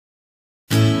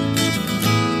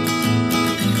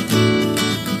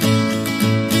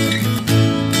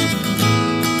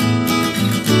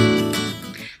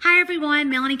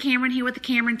Melanie Cameron here with the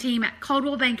Cameron team at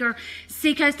Coldwell Banker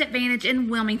Seacoast Advantage in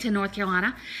Wilmington, North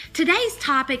Carolina. Today's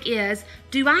topic is,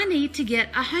 do I need to get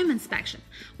a home inspection?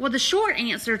 Well, the short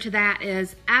answer to that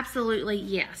is absolutely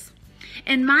yes.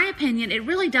 In my opinion, it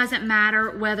really doesn't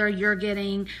matter whether you're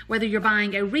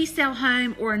buying a resale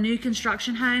home or a new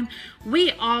construction home.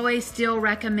 We always still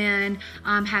recommend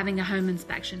having a home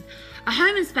inspection. A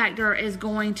home inspector is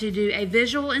going to do a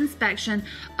visual inspection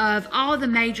of all the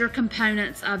major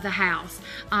components of the house.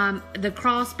 The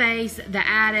crawl space, the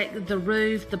attic, the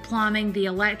roof, the plumbing, the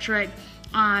electric,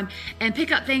 and pick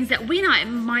up things that we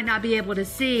might not be able to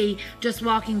see just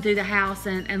walking through the house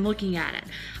and looking at it.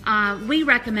 We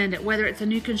recommend it whether it's a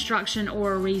new construction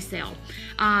or a resale.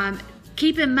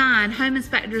 Keep in mind, home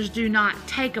inspectors do not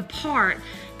take apart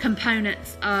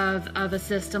components of a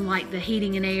system like the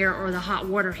heating and air or the hot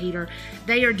water heater.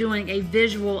 They are doing a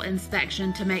visual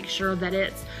inspection to make sure that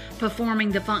it's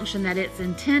performing the function that it's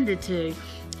intended to,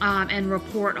 and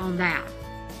report on that.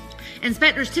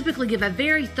 Inspectors typically give a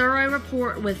very thorough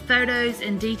report with photos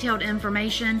and detailed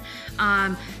information.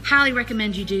 Highly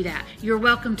recommend you do that. You're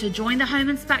welcome to join the home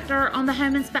inspector on the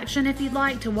home inspection if you'd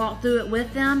like to walk through it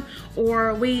with them,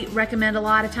 or we recommend a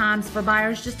lot of times for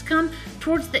buyers just to come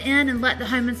towards the end and let the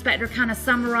home inspector kind of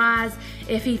summarize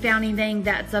if he found anything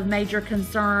that's of major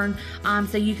concern,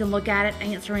 so you can look at it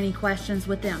and answer any questions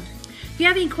with them. If you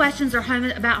have any questions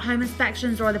about home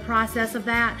inspections or the process of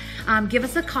that, give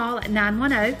us a call at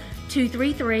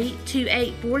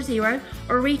 910-233-2840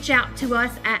 or reach out to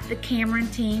us at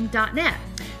thecameronteam.net.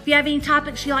 If you have any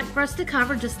topics you'd like for us to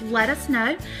cover, just let us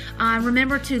know.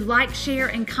 Remember to like, share,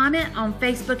 and comment on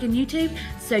Facebook and YouTube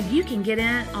so you can get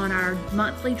in on our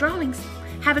monthly drawings.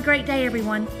 Have a great day,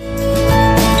 everyone.